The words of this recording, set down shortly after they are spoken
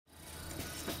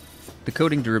The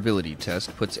coating durability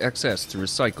test puts XS through a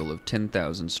cycle of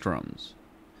 10,000 strums.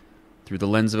 Through the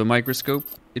lens of a microscope,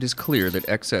 it is clear that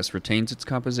XS retains its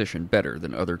composition better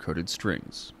than other coated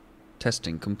strings.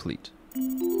 Testing complete.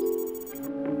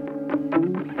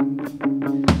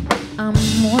 I'm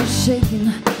more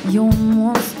shaken, you're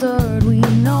more stirred. We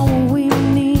know what we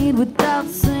need without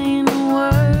saying a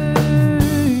word.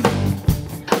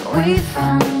 We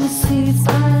found the sweet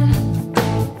spot.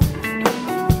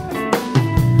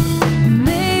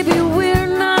 Maybe we're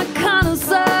not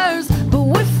connoisseurs, but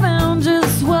we found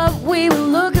just what we were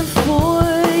looking for.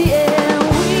 Yeah,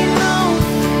 we know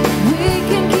we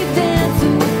can keep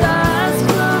dancing with our eyes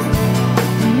closed,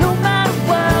 no matter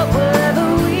what, wherever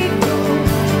we go.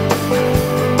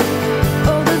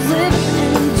 Oh, there's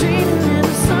living and dreaming and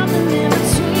there's something in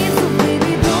between. So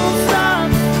baby, don't stop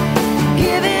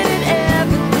giving it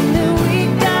everything that we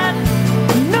got.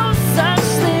 No such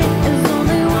thing as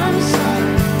only one shot.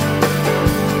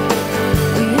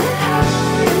 We hit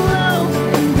high and low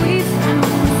and we found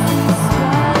the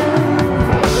spot.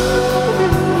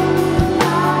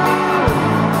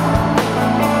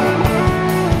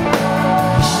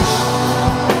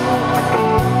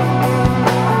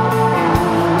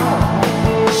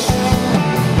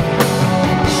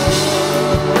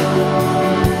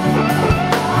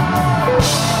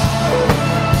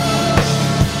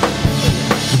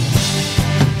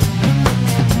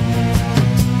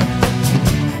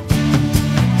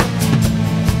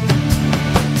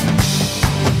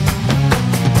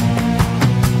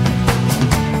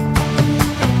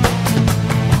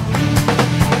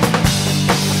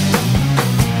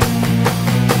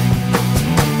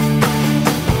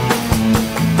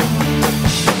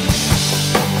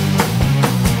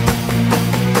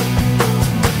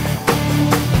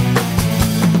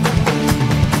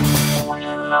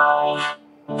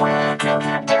 We can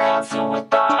be dancing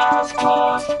with our eyes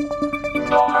closed,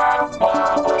 no matter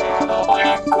what, wherever we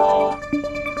go.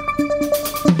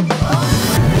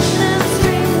 And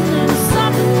screaming and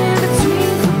something in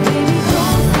between. So baby,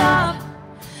 don't stop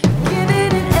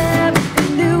giving it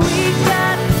everything that we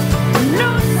got. No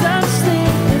such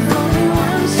thing as only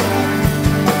one shot.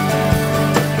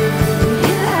 We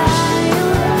hit high and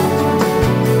low.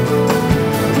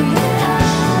 We hit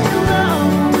high and low.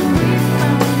 We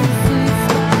found the sweet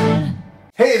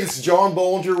spot. Hey, this is John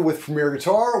Bollinger with Premier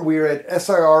Guitar. We're at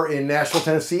SIR in Nashville,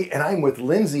 Tennessee, and I'm with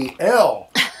Lindsay Ell.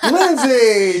 Lindsay,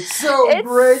 it's so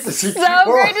great to see you. So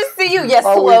great to see you. Yes,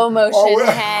 slow motion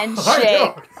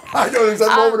handshake. I know there's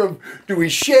that moment of, do we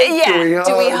shake? Yeah,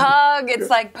 do we hug? It's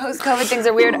like post-COVID things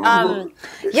are weird.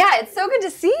 Yeah, it's so good to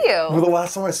see Well, you. the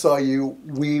last time I saw you,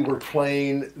 we were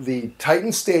playing the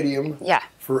Titan Stadium Yeah.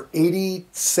 for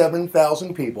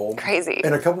 87,000 people. Crazy.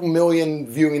 And a couple million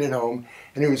viewing at home.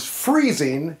 And it was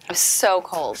freezing. It was so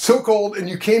cold. So cold, and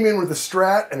you came in with a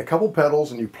Strat and a couple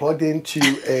pedals, and you plugged into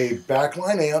a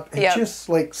backline amp and Yep. just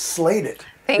like slayed it.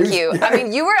 Thank It was- you. I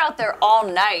mean, you were out there all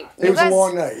night. It was a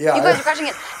long night, yeah. You guys were crushing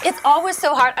it. It's always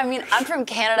so hard. I mean, I'm from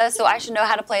Canada, so I should know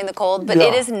how to play in the cold, but Yeah.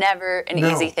 it is never an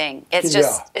No. easy thing. It's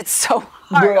just, Yeah. it's so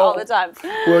hard all the time.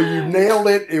 Well, you nailed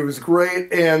it. It was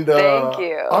great, and Thank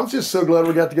you. I'm just so glad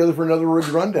we got together for another Rig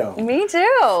Rundown. Me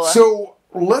too. So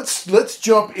let's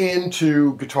jump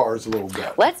into guitars a little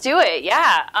bit. Let's do it.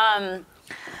 Yeah.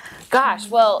 Gosh.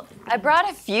 Well, I brought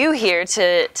a few here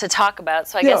to talk about.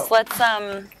 So I Yeah. guess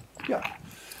Yeah,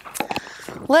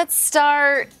 let's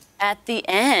start at the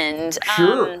end.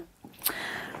 sure.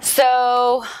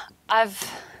 So I've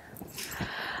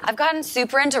gotten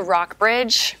super into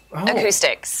Rockbridge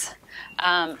acoustics.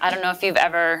 I don't know if you've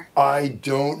ever. I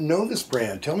don't know this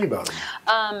brand. Tell me about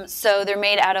it. So they're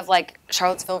made out of like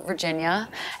Charlottesville, Virginia,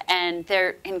 and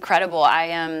they're incredible.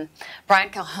 Brian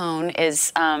Calhoun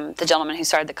is the gentleman who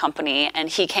started the company, and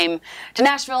he came to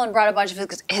Nashville and brought a bunch of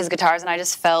his guitars, and I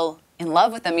just fell in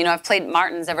love with them. You know, I've played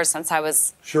Martins ever since I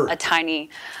was Sure. a tiny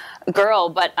girl,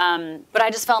 but I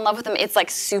just fell in love with them. It's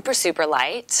like super, super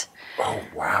light, Oh,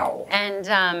 wow. and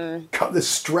God, this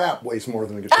strap weighs more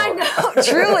than a guitar. I know,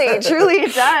 truly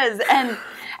it does.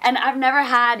 And I've never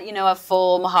had, you know, a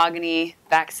full mahogany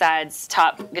backsides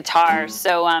top guitar.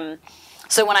 So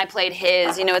when I played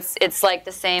his, you know, it's like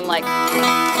the same like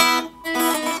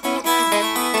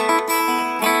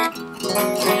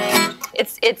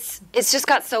it's just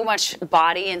got so much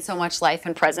body and so much life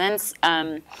and presence.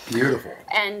 Beautiful.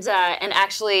 And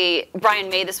actually Brian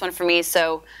made this one for me,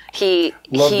 so he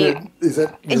Loved it. Is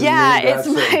that your yeah, name? it's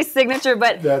That's my it. signature,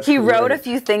 but That's he wrote great. a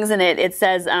few things in it. It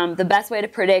says, the best way to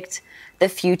predict the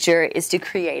future is to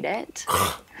create it.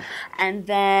 And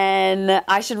then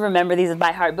I should remember these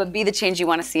by heart, but be the change you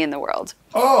want to see in the world.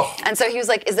 Oh, And so he was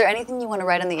like, is there anything you want to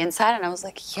write on the inside? And I was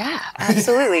like, yeah,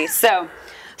 absolutely. So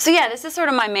yeah, this is sort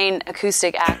of my main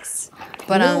acoustic acts.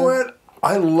 But you know what?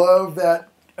 I love that.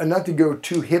 And not to go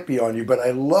too hippie on you, but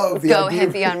I love the go idea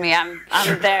of- hippie on me. I'm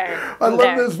there. I I'm love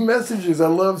there. those messages. I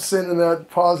love sending that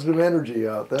positive energy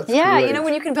out. That's Yeah, great. you know,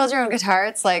 when you can build your own guitar,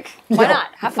 it's like, why not?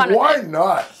 Have fun with Why it.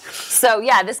 not? So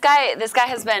yeah, this guy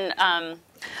has been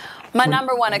my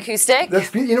number one acoustic.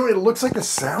 You know, it looks like the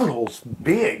sound hole's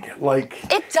big. Like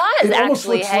It does, it almost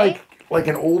actually, looks hey? like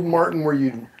an old Martin where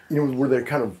where they're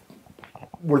kind of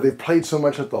where they've played so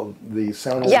much that the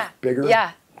sound hole's Yeah, bigger.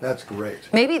 yeah. That's great.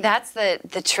 Maybe that's the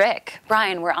trick.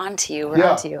 Brian, we're on to you. We're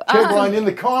Yeah. on to you. Okay, Brian, in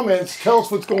the comments, tell us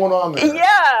what's going on there.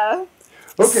 Yeah.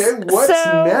 Okay, what's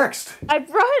So- next? I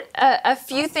brought a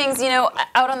few things, you know,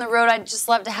 out on the road. I'd just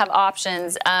love to have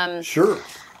options. Sure.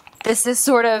 This is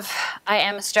sort of, I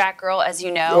am a Strat girl, as you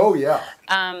know. Oh yeah.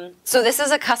 So this is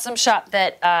a custom shop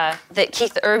that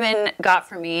Keith Urban got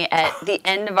for me at the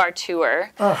end of our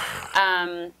tour.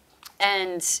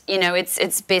 And you know,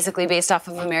 it's basically based off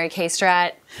of a Mary Kay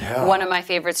Strat, Yeah. one of my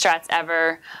favorite Strats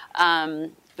ever.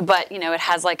 But you know, it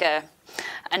has like a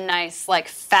nice like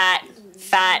fat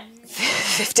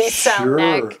 50s sound Sure.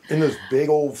 neck. And those big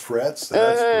old frets,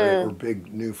 that's great. Or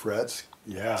big new frets.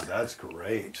 Yeah, that's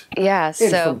great. Yeah. And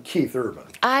So from Keith Urban.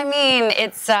 I mean,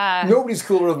 it's Nobody's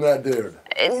cooler than that dude.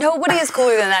 nobody is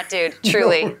cooler than that dude.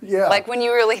 Truly. No, yeah. Like when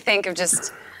you really think of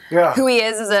just Yeah. who he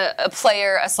is as a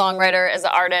player, a songwriter, as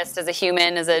an artist, as a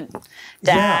human, as a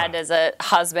dad, Yeah. as a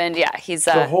husband. Yeah, he's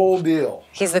The whole deal.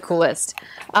 he's the coolest.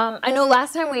 I know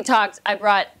last time we talked, I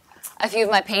brought a few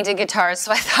of my painted guitars,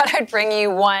 so I thought I'd bring you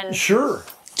one, Sure.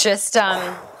 just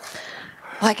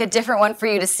like a different one for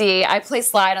you to see. I play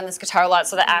slide on this guitar a lot,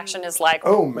 so the action is like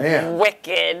Oh man.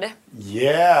 wicked.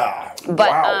 Yeah. But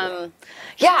wow.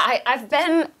 yeah, I've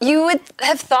been. You would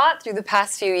have thought through the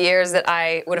past few years that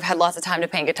I would have had lots of time to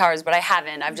paint guitars, but I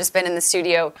haven't. I've just been in the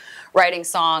studio writing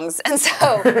songs, and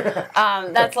so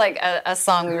that's like a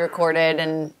song we recorded,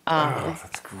 and Oh,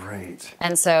 that's great.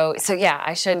 and so yeah,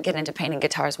 I should get into painting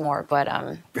guitars more, but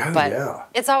yeah.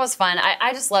 it's always fun.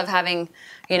 I just love having,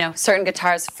 you know, certain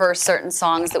guitars for certain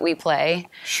songs that we play,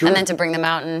 Sure. and then to bring them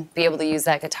out and be able to use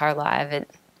that guitar live.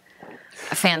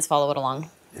 Fans follow it along.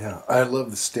 Yeah, I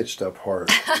love the stitched up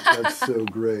heart. That's so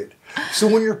great. So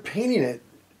when you're painting it,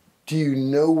 do you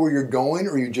know where you're going,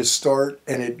 or you just start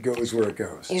and it goes where it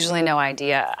goes? Usually, no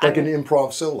idea. Like an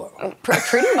improv solo.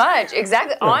 Pretty much,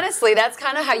 exactly. Honestly, that's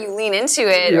kind of how you lean into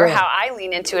it, or Yeah. how I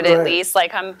lean into it at Right. least.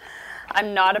 Like I'm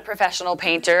not a professional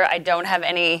painter. I don't have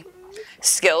any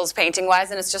skills painting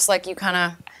wise, and it's just like you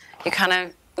kind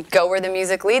of go where the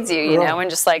music leads you, you Right. know, and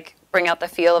just like bring out the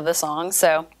feel of the song.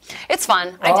 So it's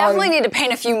fun. I definitely need to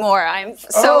paint a few more. I'm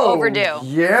so overdue.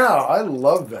 Yeah, I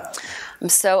love that. I'm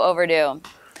so overdue.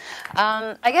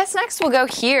 I guess next we'll go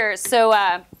here. So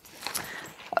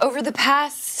over the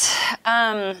past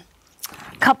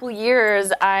couple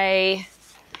years, I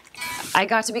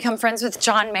got to become friends with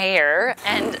John Mayer,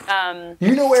 and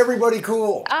You know everybody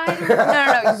cool.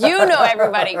 no, you know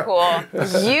everybody cool.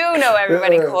 You know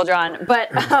everybody cool, John. But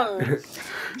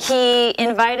he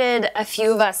invited a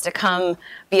few of us to come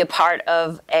be a part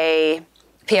of a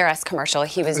PRS commercial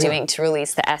he was doing to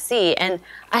release the SE, and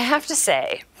I have to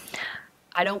say,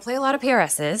 I don't play a lot of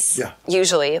PRSs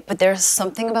usually, but there's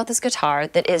something about this guitar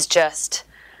that is just,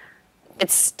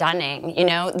 it's stunning, you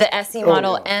know? The SE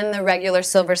model and the regular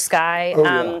Silver Sky.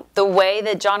 The way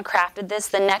that John crafted this,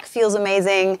 the neck feels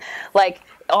amazing. Like,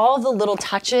 all the little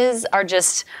touches are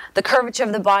just the curvature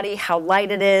of the body, how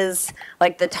light it is,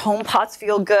 like the tone pots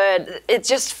feel good. It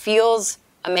just feels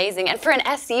amazing. And for an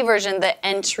SE version, the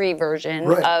entry version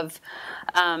of,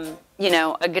 you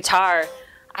know, a guitar,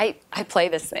 I play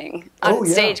this thing on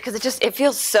stage because it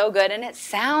feels so good, and it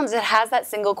has that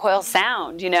single coil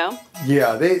sound, you know?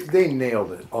 Yeah, they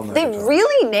nailed it on that They guitar.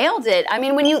 really nailed it. I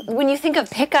mean, when you think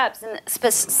of pickups, and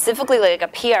specifically like a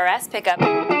PRS pickup,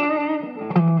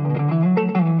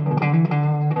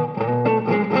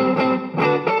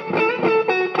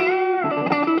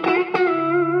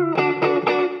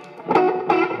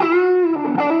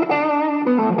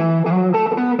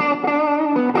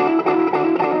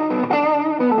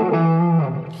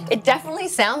 it definitely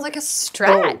sounds like a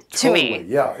Strat to me.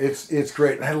 Yeah, it's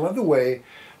great. And I love the way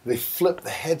they flip the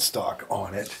headstock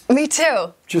on it. Me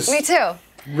too. Me too.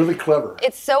 Really clever.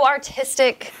 It's so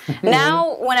artistic.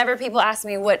 Now, whenever people ask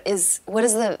me what is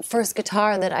the first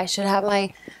guitar that I should have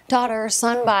my daughter or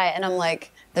son buy, and I'm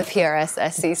like, the PRS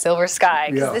SC Silver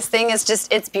Sky, because Yeah. this thing is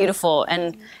just, it's beautiful,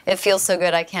 and it feels so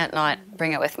good I can't not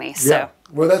bring it with me. So. Yeah.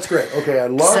 Well, that's great. Okay, I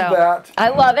love that. I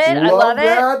love it. I love it.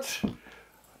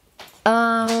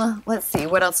 that. Let's see,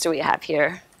 what else do we have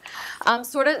here?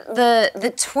 Sort of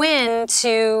the twin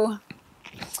to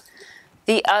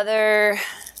the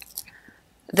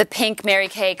pink Mary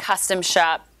Kay custom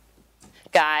shop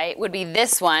guy would be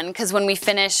this one, because when we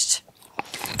finished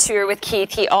tour with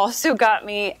Keith, he also got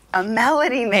me a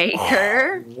melody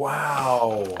maker.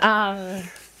 Wow.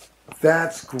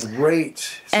 That's great.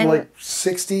 So And- like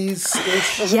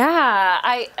 60s-ish? Yeah,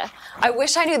 I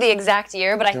wish I knew the exact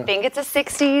year, but I think it's a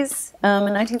 60s,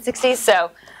 in 1960s.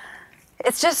 So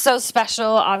it's just so special.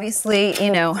 Obviously,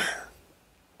 you know,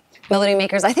 melody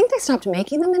makers. I think they stopped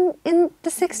making them in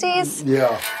the 60s,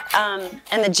 Yeah.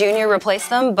 and the Junior replaced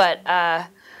them. But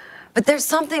there's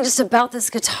something just about this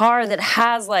guitar that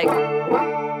has like,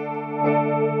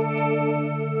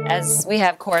 as we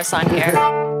have chorus on here.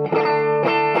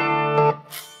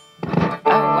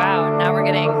 Oh wow! Now we're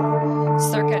getting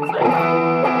circuit fun.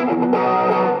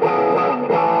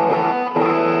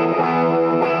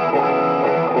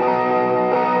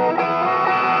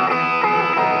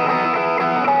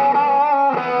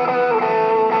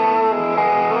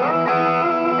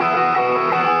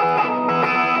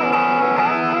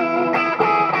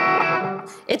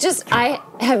 It just,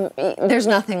 there's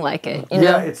nothing like it, you know?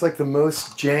 Yeah, it's like the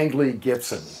most jangly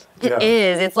Gibson. It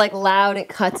is. It's like loud, it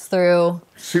cuts through.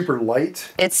 Super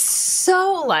light. It's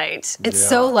so light. It's Yeah.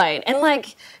 so light. And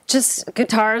like, just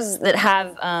guitars that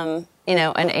have, you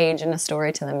know, an age and a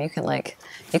story to them, you can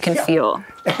feel.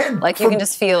 And Like, you can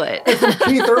just feel it.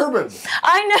 Keith Urban.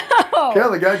 I know! Yeah,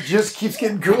 the guy just keeps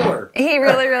getting cooler. He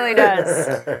really, really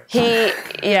does. He.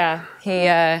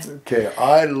 Okay,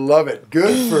 I love it.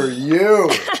 Good for you.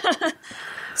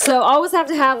 So always have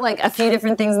to have like a few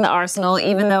different things in the arsenal,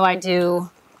 even though I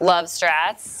do love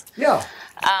Strats. Yeah.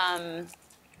 And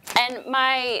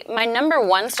my number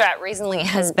one Strat recently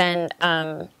has been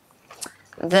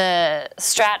the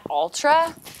Strat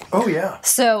Ultra. Oh, yeah.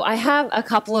 So I have a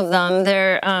couple of them.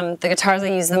 They're the guitars I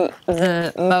use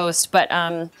the most, but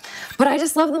I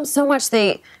just love them so much.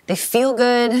 They feel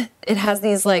good. It has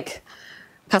these like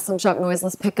custom shop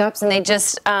noiseless pickups, and they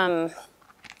just I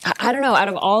don't know. Out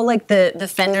of all like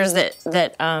the Fenders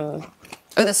that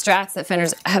or the Strats that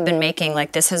Fenders have been making,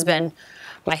 like this has been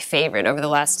my favorite over the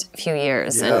last few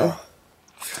years. Yeah.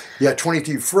 Yeah,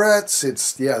 22 frets.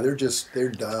 They're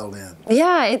dialed in.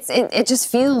 Yeah, it just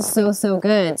feels so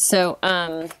good. So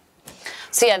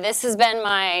yeah, this has been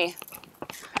my.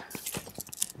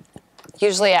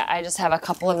 Usually I just have a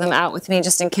couple of them out with me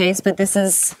just in case, but this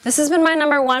has been my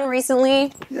number one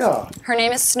recently. Yeah. Her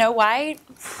name is Snow White.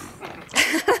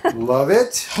 Love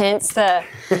it. Hence the,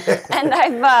 and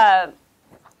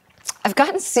I've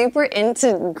gotten super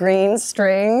into green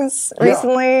strings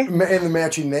recently. Yeah. And the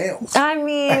matching nails. I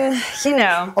mean, you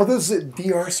know. Are those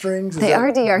DR strings? They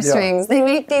are DR strings. They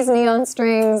make these neon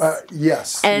strings.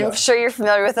 Yes. And yeah. I'm sure you're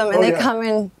familiar with them, and they yeah. come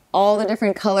in all the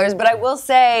different colors. But I will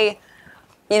say,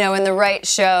 you know, in the right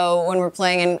show, when we're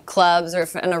playing in clubs or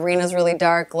if an arena's really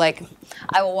dark, like,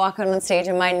 I will walk on stage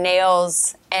and my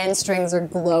nails and strings are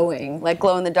glowing, like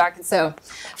glow in the dark. And so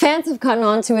fans have gotten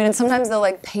onto it, and sometimes they'll,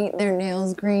 like, paint their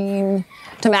nails green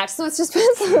to match. So it's just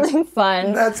been something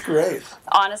fun. That's great.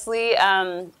 Honestly,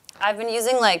 I've been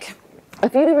using, like, a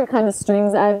few different kinds of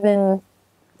strings. I've been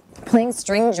playing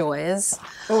String Joys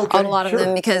on a lot of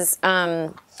them because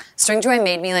String Joy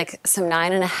made me, like, some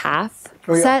 9.5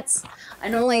 sets. I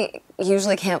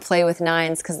usually can't play with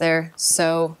 9s because they're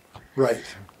so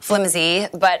flimsy,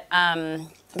 but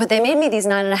they made me these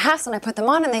 9.5s and I put them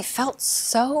on and they felt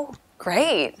so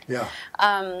great. Yeah.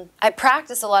 I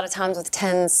practice a lot of times with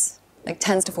 10s, like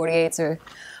 10s to 48s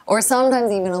or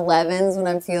sometimes even 11s when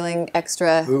I'm feeling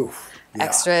extra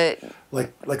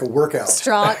like a workout.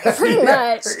 Strong, pretty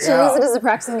much. To use it as a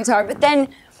practicing guitar, but then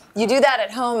you do that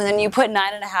at home, and then you put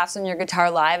 9.5s on your guitar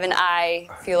live, and I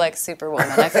feel like Superwoman.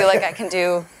 I feel like I can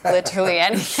do literally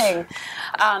anything.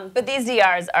 But these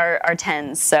DRs are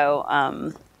 10s,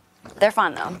 so they're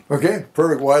fun, though. Okay,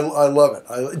 perfect. Well, I love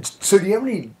it. So do you have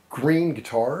any green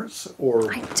guitars?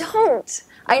 Or I don't.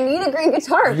 I need a green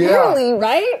guitar, apparently,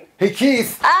 right? Hey,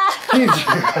 Keith.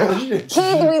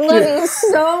 Keith, we love you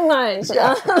so much.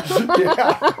 Yeah.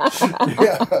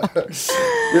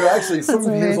 Actually, some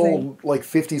of his old, like,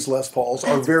 50s Les Pauls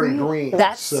are very green.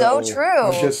 That's so true.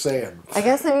 I'm just saying. I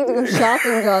guess I need to go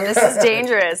shopping, John. This is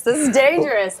dangerous. This is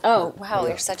dangerous. Oh, wow,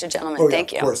 you're such a gentleman.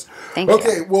 Thank you. Of course. Thank you.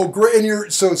 Okay, well, great. And you're,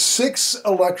 so 6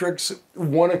 electrics,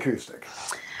 1 acoustic.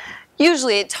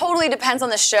 Usually, it totally depends on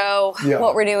the show, Yeah.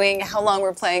 what we're doing, how long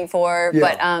we're playing for.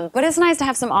 Yeah. But it's nice to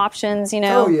have some options, you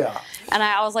know. Oh, yeah. And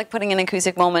I always like putting an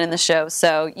acoustic moment in the show.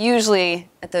 So usually,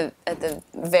 at the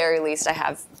very least, I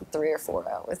have 3 or 4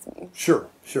 out with me. Sure.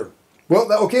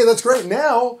 Well, okay, that's great.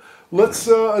 Now let's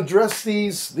address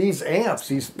these amps,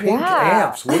 these pink Yeah.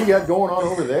 amps. What do you got going on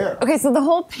over there? Okay, so the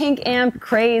whole pink amp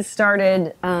craze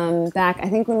started back, I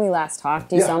think, when we last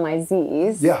talked. You Yeah. saw my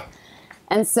Zs. Yeah.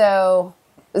 And so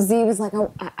Z was like,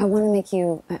 I want to make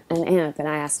you an amp. And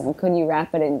I asked him, could you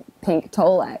wrap it in pink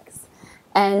Tolex?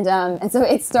 And so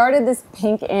it started this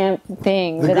pink amp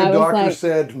thing. The that good I was doctor like,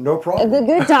 said no problem. The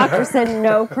good doctor said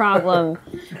no problem.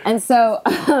 And so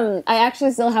I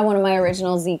actually still have one of my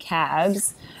original Z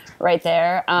cabs right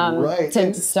there Right.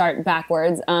 to start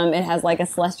backwards. It has like a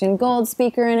Celestian Gold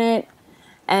speaker in it.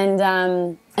 And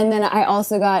then I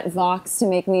also got Vox to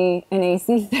make me an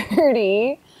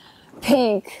AC30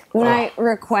 pink. When I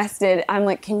requested, I'm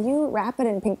like, can you wrap it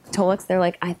in pink Tolex? They're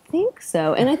like, I think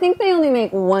so. And I think they only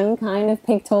make one kind of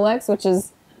pink Tolex, which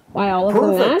is why all of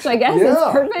them match. I guess Yeah.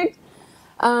 it's perfect.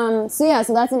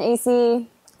 So that's an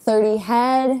AC30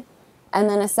 head. And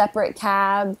then a separate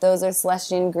cab. Those are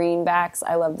Celestian greenbacks.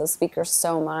 I love those speakers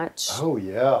so much. Oh,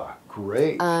 yeah.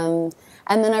 Great. And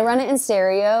then I run it in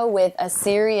stereo with a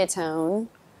Seriatone.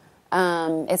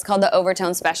 It's called the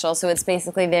Overtone Special, so it's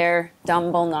basically their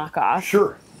Dumble knockoff.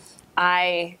 Sure.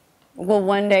 I will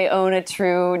one day own a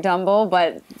true Dumble,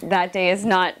 but that day is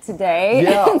not today.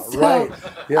 Yeah, So, right.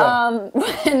 Yeah.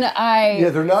 When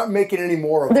They're not making any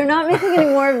more of they're them. not making any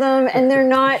more of them, and they're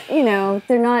not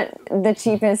the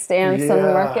cheapest amps on the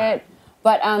Yeah. market.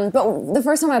 But the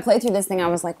first time I played through this thing, I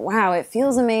was like, wow, it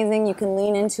feels amazing. You can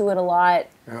lean into it a lot.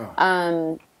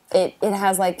 Yeah. It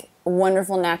has like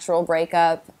wonderful natural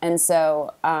breakup, and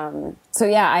so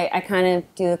yeah, I kind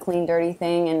of do the clean dirty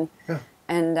thing,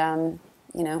 and I'm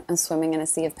swimming in a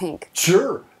sea of pink.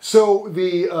 Sure. So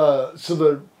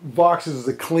the Vox is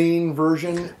the clean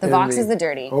version. The Vox is the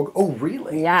dirty. Oh,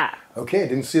 really? Yeah. Okay,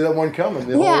 didn't see that one coming.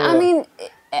 Yeah, I mean,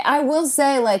 I will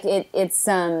say like it's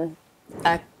a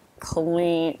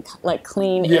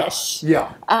clean-ish.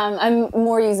 Yeah. I'm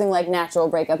more using like natural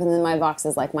breakup, and then my Vox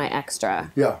is like my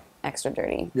extra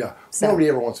dirty. Yeah. So- Nobody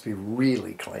ever wants to be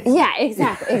really clean. Yeah,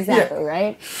 exactly,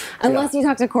 right? Unless you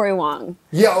talk to Corey Wong.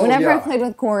 Yeah, oh, Whenever yeah. I played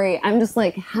with Corey, I'm just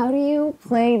like, how do you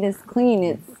play this clean?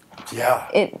 It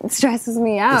stresses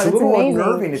me out. It's a little amazing.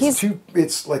 unnerving.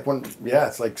 It's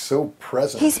like so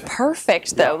present. He's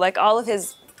perfect though. Like all of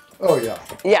his. Oh yeah.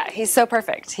 Yeah, he's so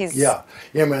perfect. Yeah,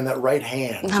 man, that right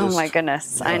hand. Oh just- my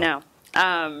goodness, I know.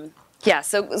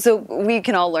 So we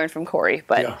can all learn from Corey.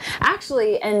 But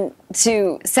actually, and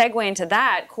to segue into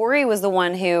that, Corey was the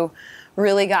one who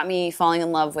really got me falling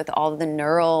in love with all the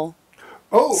neural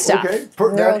stuff. Okay.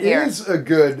 Neural That gear. is a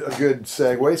good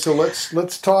segue. So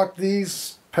let's talk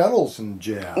these pedals and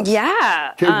jazz.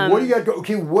 Yeah. Okay, what do you got?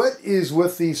 Okay, what is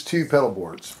with these 2 pedal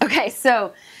boards? Okay,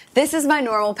 so this is my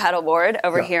normal pedal board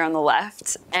over here on the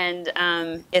left, and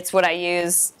it's what I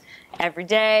use every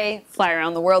day, fly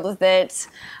around the world with it.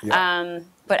 Yeah.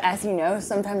 But as you know,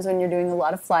 sometimes when you're doing a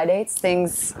lot of fly dates,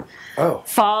 things Oh.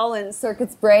 fall and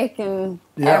circuits break and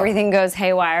Yeah. everything goes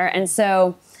haywire. And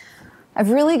so I've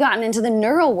really gotten into the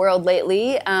neural world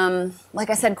lately. Like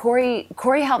I said, Corey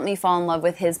helped me fall in love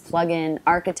with his plugin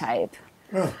Archetype.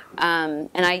 Oh. And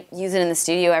I use it in the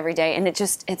studio every day, and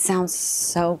it sounds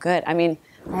so good. I mean,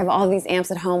 I have all these amps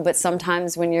at home, but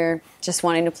sometimes when you're just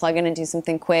wanting to plug in and do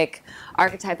something quick,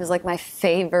 Archetype is like my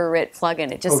favorite plugin.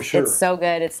 Sure. It's so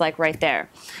good. It's like right there.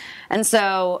 And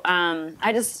so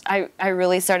I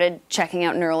really started checking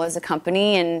out Neural as a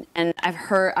company, and I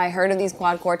heard of these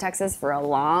quad cortexes for a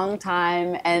long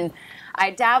time, and I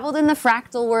dabbled in the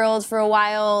fractal world for a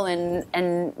while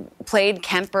and played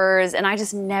Kempers, and I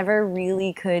just never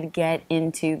really could get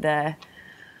into the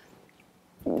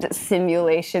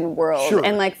simulation world Sure.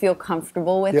 and like feel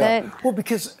comfortable with Yeah. it. Well,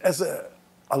 because as a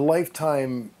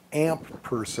lifetime amp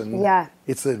person, Yeah.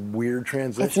 it's a weird It's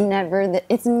transition.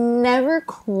 it's never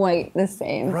quite the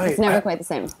same. Right. It's never quite the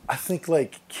same. I think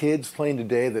like kids playing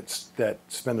today that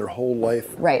spend their whole life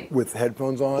Right. with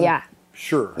headphones on. Yeah.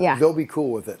 Sure. Yeah. They'll be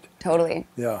cool with it. Totally.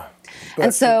 Yeah.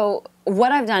 And so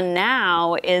what I've done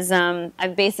now is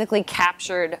I've basically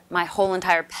captured my whole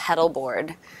entire pedal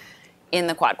board in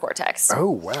the quad cortex. Oh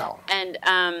wow. And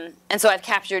so I've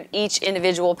captured each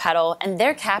individual pedal, and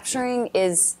their capturing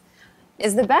is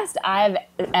the best I've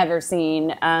ever seen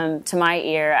to my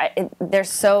ear. They're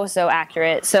so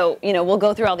accurate. So we'll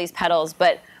go through all these pedals,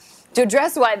 but to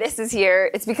address why this is here,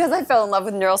 it's because I fell in love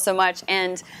with Neural so much,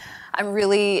 and I'm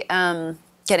really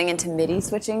getting into MIDI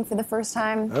switching for the first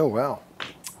time. Oh wow.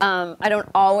 I don't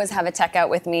always have a tech out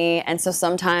with me, and so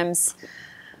sometimes,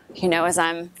 you know, as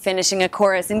I'm finishing a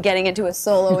chorus and getting into a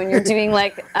solo and you're doing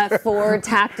like a 4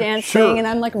 tap dance thing and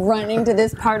I'm like running to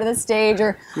this part of the stage,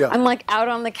 or I'm like out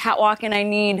on the catwalk and I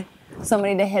need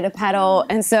somebody to hit a pedal.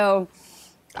 And so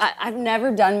I've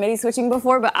never done MIDI switching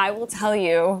before, but I will tell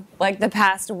you, like the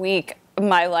past week,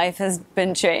 my life has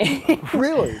been changed.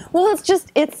 Really? Well,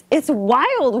 it's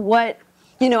wild what,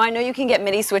 you know, I know you can get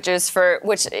MIDI switches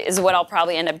which is what I'll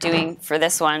probably end up doing for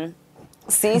this one.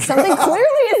 See, something clearly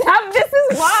is happening. This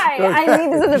is why I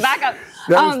need this as a backup.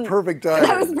 That was perfect timing.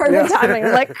 That was perfect timing.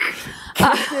 Like,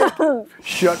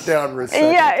 shut down for a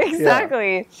second. Yeah,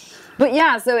 exactly. Yeah. But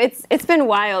yeah, so it's been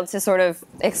wild to sort of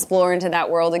explore into that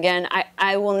world again.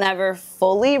 I will never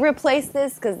fully replace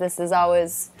this because this is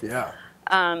always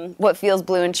what feels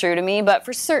blue and true to me. But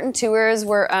for certain tours,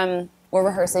 we're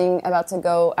rehearsing, about to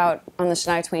go out on the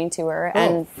Shania Twain tour.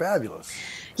 And fabulous.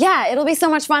 Yeah, it'll be so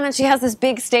much fun. And she has this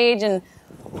big stage, and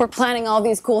we're planning all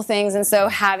these cool things. And so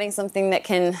having something that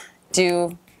can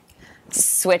do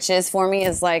switches for me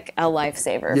is like a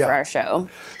lifesaver for our show.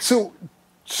 So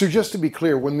just to be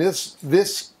clear, when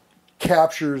this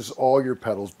captures all your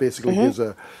pedals, basically gives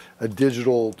a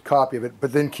digital copy of it,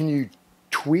 but then can you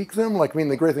tweak them? Like, I mean,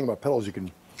 the great thing about pedals, you can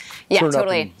turn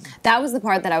totally. That was the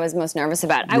part that I was most nervous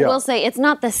about. I will say it's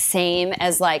not the same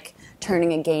as like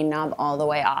turning a gain knob all the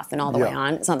way off and all the way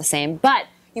on. It's not the same, but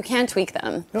you can tweak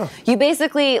them. You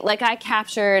basically, like I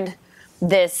captured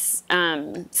this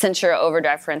Centura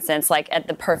overdrive, for instance, like at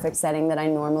the perfect setting that I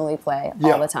normally play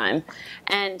all the time.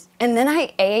 And then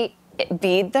I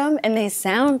bead them and they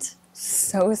sound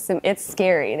so it's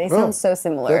scary. They sound so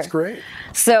similar. That's great.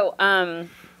 So,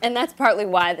 and that's partly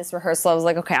why this rehearsal, I was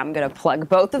like, okay, I'm going to plug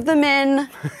both of them in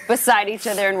beside each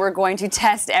other and we're going to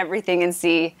test everything and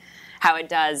see how it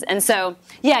does. And so,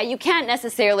 yeah, you can't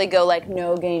necessarily go like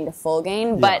no gain to full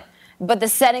gain, but the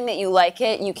setting that you like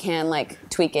it, you can like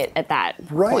tweak it at that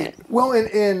point. Well,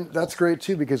 and that's great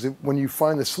too, because when you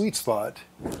find the sweet spot,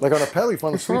 like on a pedal, you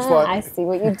find the sweet spot. I see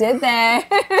what you did there.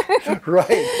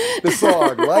 Right, the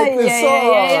song, like the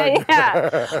song.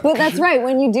 Yeah. Well, that's right.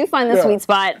 When you do find the sweet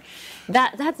spot,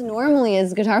 that's normally,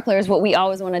 as guitar players, what we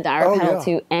always want to dial our pedal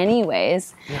to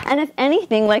anyways. And if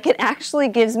anything, like it actually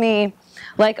gives me,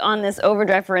 like on this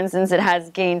overdrive, for instance, it has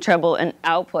gain, treble, and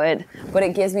output, but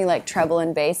it gives me like treble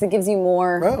and bass. It gives you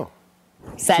more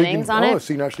settings on it.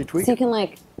 So you can actually tweak it. So you can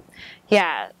like,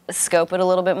 scope it a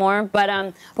little bit more.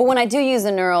 But when I do use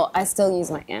a neural, I still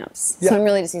use my amps. So I'm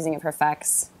really just using it for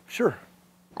effects. Sure.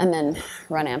 And then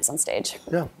run amps on stage.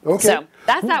 Yeah, okay. So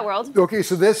that's that world. Okay,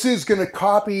 so this is going to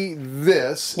copy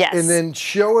this. Yes. And then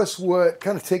show us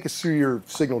kind of take us through your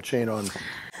signal chain on.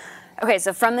 Okay,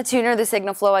 so from the tuner, the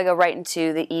signal flow, I go right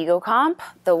into the Ego Comp,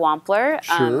 the Wampler.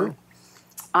 Sure.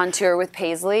 On tour with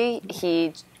Paisley,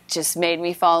 he just made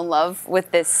me fall in love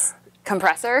with this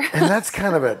compressor. And that's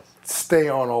kind of a stay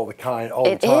on all the time.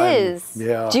 It is.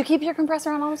 Yeah. Do you keep your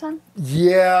compressor on all the time?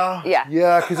 Yeah. Yeah.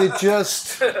 Yeah, because it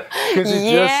just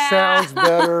sounds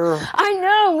better. I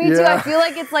know, me too. I feel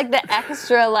like it's like the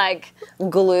extra like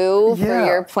glue for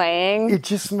your playing. It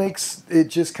just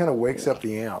kind of wakes up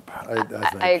the amp. I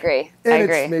think. I agree. And I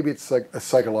agree. Maybe it's like a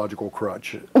psychological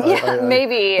crutch. Yeah,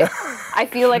 maybe. I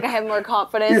feel like I have more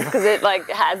confidence because it like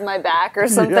has my back or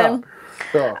something.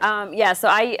 Yeah. So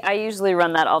I usually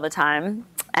run that all the time.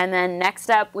 And then next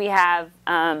up we have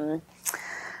the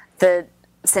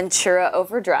Centura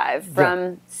Overdrive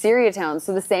from Seriatone.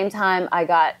 So the same time I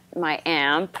got my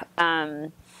amp, I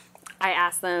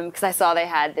asked them, because I saw they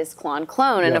had this Klon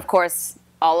clone, and of course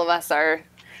all of us are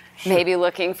maybe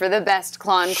looking for the best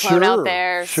Klon clone out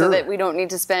there so that we don't need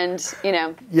to spend,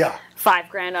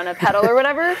 $5,000 on a pedal or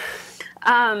whatever.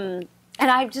 And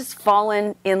I've just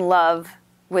fallen in love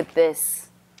with this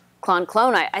Klon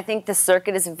clone. I think the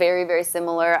circuit is very, very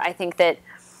similar. I think that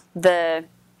the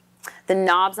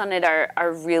knobs on it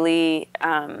are really,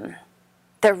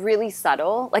 they're really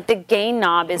subtle. Like the gain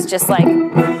knob is just like,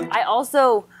 I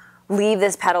also leave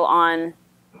this pedal on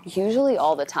usually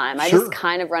all the time. I just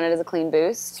kind of run it as a clean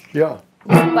boost. Yeah.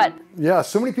 But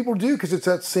so many people do, because it's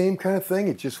that same kind of thing.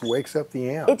 It just wakes up the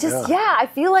amp. It just, I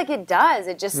feel like it does.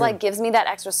 It just like gives me that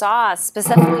extra sauce,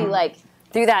 specifically like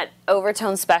through that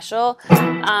overtone special.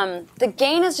 The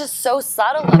gain is just so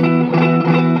subtle.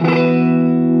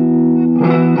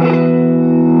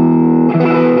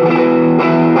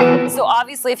 So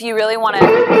obviously if you really want to...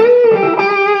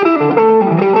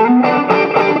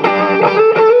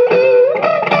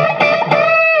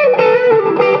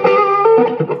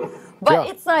 But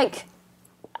it's like,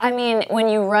 I mean, when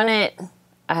you run it,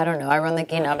 I don't know, I run the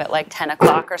gain knob at like 10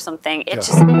 o'clock or something. It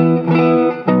just...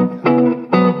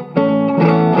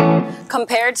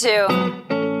 compared to.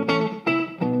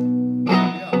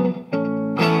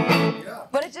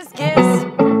 But it just gives.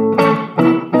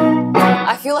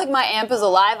 I feel like my amp is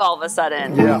alive all of a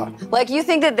sudden. Yeah. Like you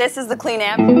think that this is the clean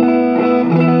amp,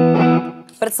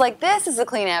 but it's like this is the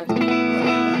clean amp.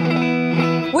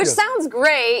 Which sounds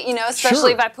great, you know,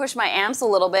 especially if I push my amps a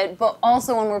little bit, but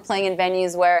also when we're playing in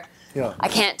venues where I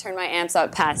can't turn my amps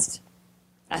out past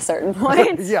a certain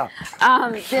point.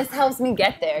 This helps me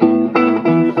get there. Get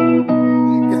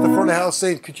the front of the house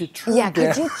saying, could you turn down?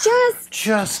 Could you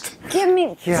just give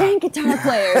me 10 guitar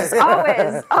players?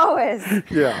 Always.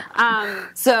 Yeah.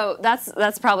 So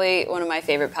that's probably one of my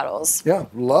favorite pedals. Yeah,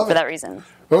 love it. For that reason.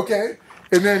 Okay.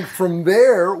 And then from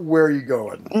there, where are you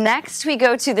going? Next, we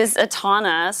go to this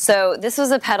Atana. So this was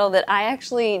a pedal that I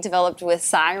actually developed with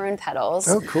Siren pedals.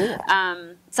 Oh, cool.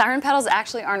 Siren pedals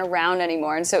actually aren't around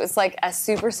anymore, and so it's like a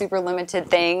super, super limited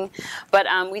thing. But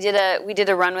we did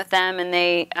a run with them, and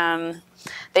they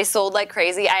sold like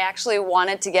crazy. I actually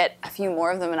wanted to get a few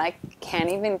more of them, and I can't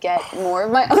even get more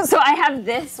of my own. So I have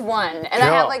this one, and I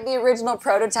have like the original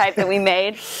prototype that we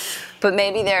made. But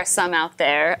maybe there are some out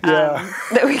there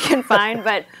that we can find.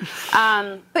 But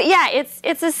yeah,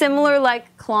 it's a similar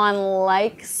like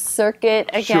Klon-like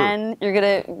circuit. Again, you're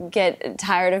gonna get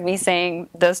tired of me saying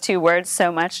those two words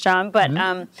so much, John. But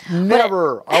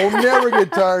never. I'll never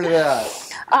get tired of that.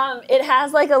 It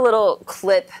has like a little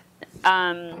clip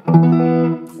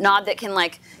knob that can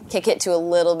like kick it to a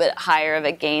little bit higher of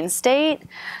a gain state.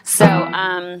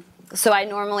 So so I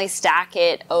normally stack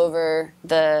it over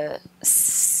the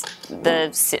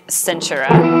Centura,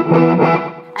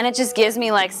 and it just gives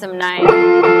me like some nice.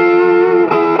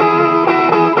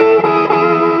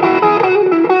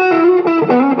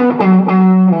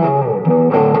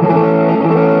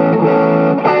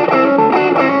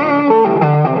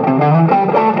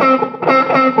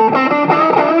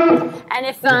 And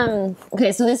if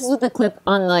okay, so this is with the clip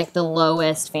on like the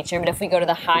lowest feature, but if we go to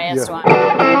the highest one.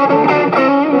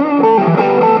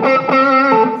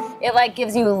 It like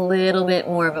gives you a little bit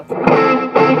more of a.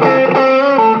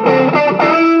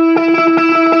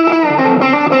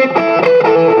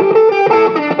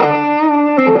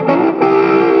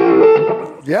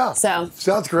 Yeah. So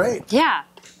sounds great. Yeah.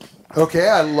 Okay,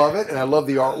 I love it, and I love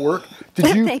the artwork.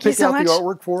 Did you pick out the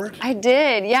artwork for it? I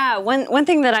did. Yeah. One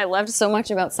thing that I loved so much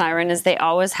about Siren is they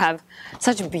always have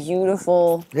such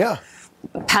beautiful.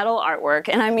 Pedal artwork,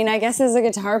 and I mean, I guess as a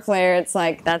guitar player, it's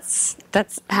like that's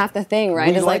half the thing,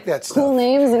 right? It's like that stuff. Cool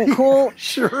names and cool.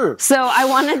 Sure. So I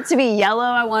wanted it to be yellow.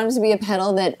 I wanted it to be a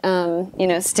pedal that you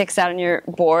know, sticks out on your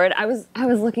board. I was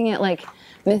looking at like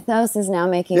Mythos is now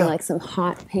making like some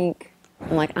hot pink.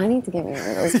 I'm like, I need to get me one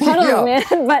of those pedals, man.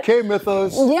 But okay,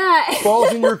 Mythos.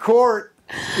 Balls in your court.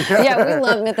 Yeah, we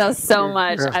love Mythos so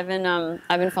much. I've been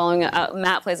following.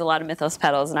 Matt plays a lot of Mythos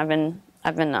pedals, and I've been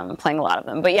playing a lot of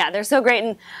them. But yeah, they're so great,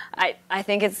 and I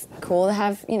think it's cool to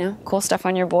have, you know, cool stuff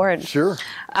on your board. Sure.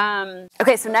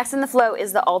 Okay, so next in the flow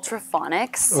is the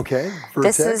Ultraphonics. Okay,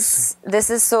 Vertex. This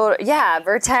is sort of,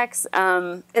 Vertex.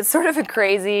 It's sort of a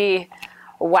crazy,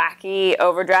 wacky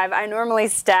overdrive. I normally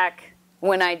stack,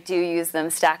 when I do use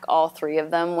them, stack all three of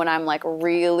them when I'm like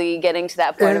really getting to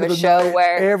that point of a show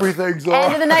where everything's on.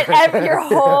 End of the night, your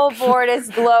whole board is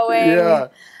glowing. Yeah.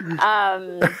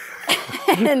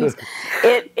 And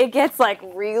it gets like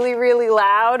really, really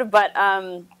loud, but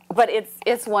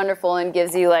it's wonderful and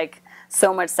gives you like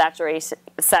so much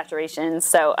saturation.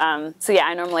 So yeah,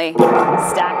 I normally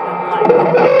stack them like.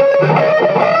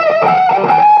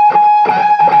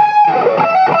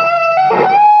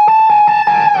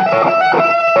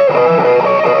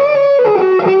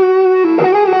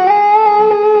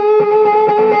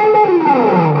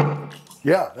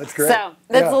 Yeah, that's great. So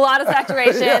there's a lot of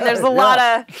saturation. There's a lot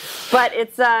of, but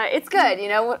it's good. You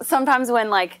know, sometimes when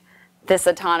like this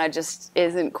Atana just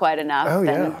isn't quite enough,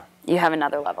 then you have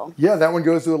another level. Yeah, that one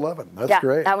goes to 11. That's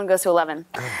great. That one goes to 11.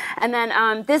 And then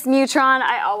this Mutron,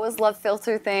 I always love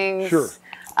filter things. Sure.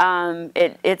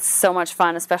 It's so much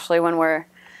fun, especially when we're,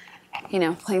 you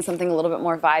know, playing something a little bit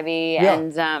more vibey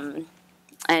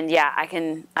and yeah, I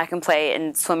can play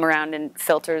and swim around in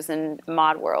filters and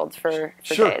mod worlds for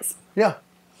days. Yeah.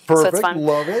 Perfect. So it's fun.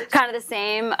 Love it. Kind of the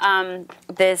same.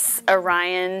 This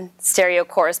Orion stereo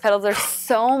chorus pedal. There's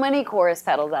so many chorus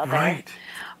pedals out there. Right.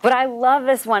 But I love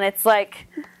this one. It's like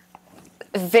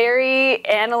very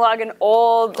analog and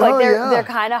old. Like they're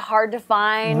kind of hard to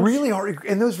find. Really hard.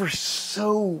 And those were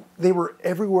they were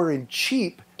everywhere and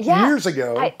cheap years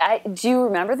ago. Do you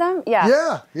remember them?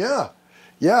 Yeah. Yeah.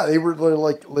 They were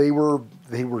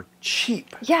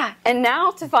cheap. Yeah, and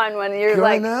now to find one, you're I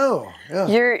like, know. Yeah.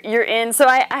 you're in. So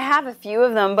I have a few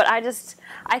of them, but I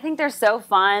think they're so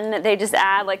fun. They just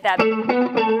add like that.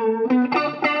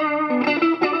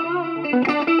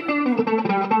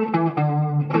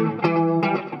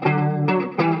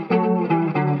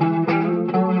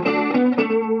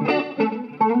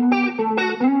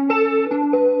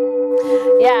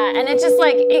 Yeah, and it just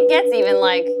like, it gets even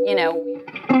like, you know.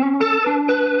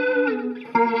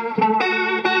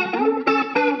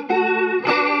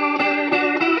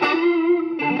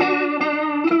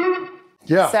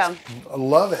 Yeah. So I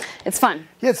love it. it's fun.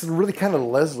 Yeah, it's really kind of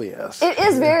Leslie-esque. It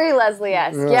is very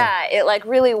Leslie-esque. Yeah, it like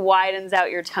really widens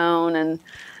out your tone, and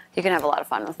you can have a lot of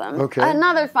fun with them. Okay.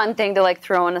 Another fun thing to like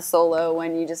throw in a solo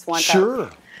when you just want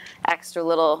that extra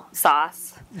little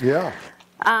sauce. Yeah.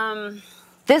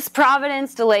 This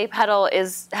Providence delay pedal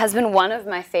has been one of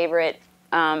my favorite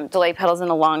delay pedals in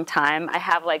a long time. I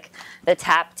have like the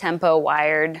tap tempo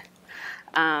wired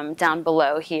down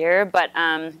below here, but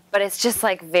it's just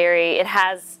like it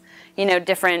has, you know,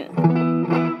 different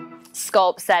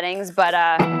sculpt settings, but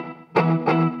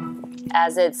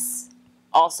as it's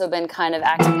also been kind of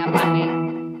acting up on me.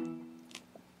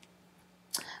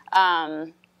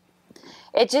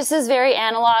 It just is very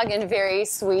analog and very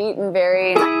sweet and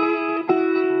very...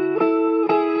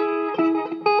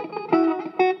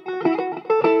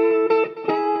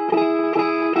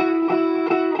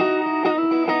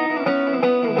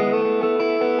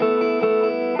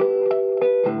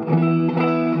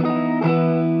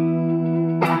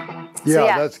 Yeah, So,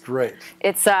 yeah. that's great.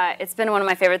 It's been one of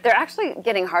my favorites. They're actually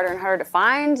getting harder and harder to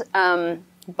find,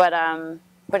 but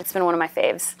it's been one of my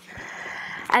faves.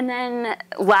 And then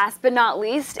last but not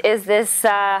least is this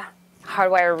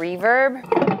hardwire reverb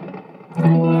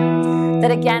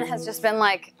that again has just been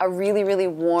like a really, really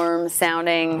warm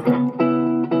sounding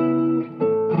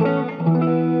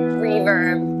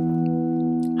reverb.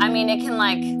 I mean, it can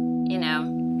like, you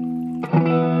know,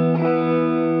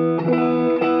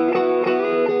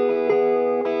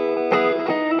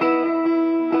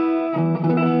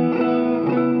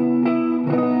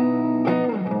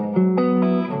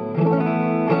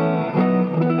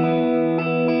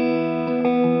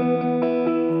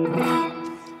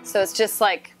 so it's just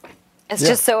like, it's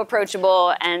just so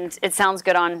approachable, and it sounds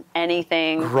good on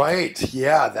anything. Right.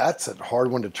 Yeah, that's a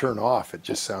hard one to turn off. It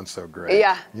just sounds so great.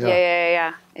 Yeah.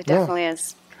 It definitely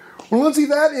is. Well, Lindsay,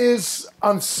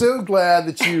 I'm so glad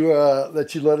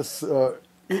that you let us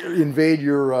invade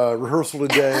your rehearsal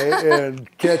today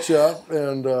and catch up,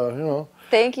 and you know.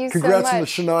 Thank you so much. Congrats on the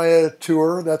Shania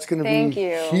tour. That's going to be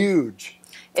huge.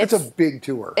 It's a big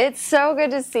tour. It's so good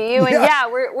to see you,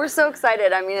 and we're so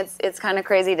excited. I mean, it's kind of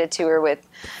crazy to tour with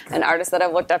an artist that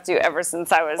I've looked up to ever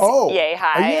since I was yay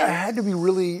high. Yeah, it had to be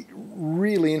really,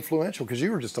 really influential because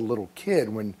you were just a little kid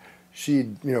when she,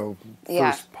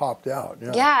 first popped out.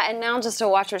 Yeah, and now just to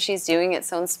watch what she's doing, it's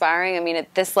so inspiring. I mean,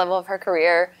 at this level of her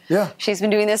career, she's been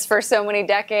doing this for so many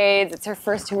decades. It's her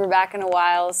first tour back in a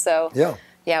while, so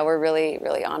we're really,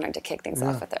 really honored to kick things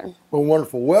off with her. Well,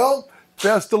 wonderful. Well,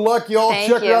 best of luck, y'all.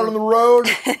 Check her out on the road.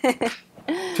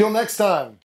 Till next time.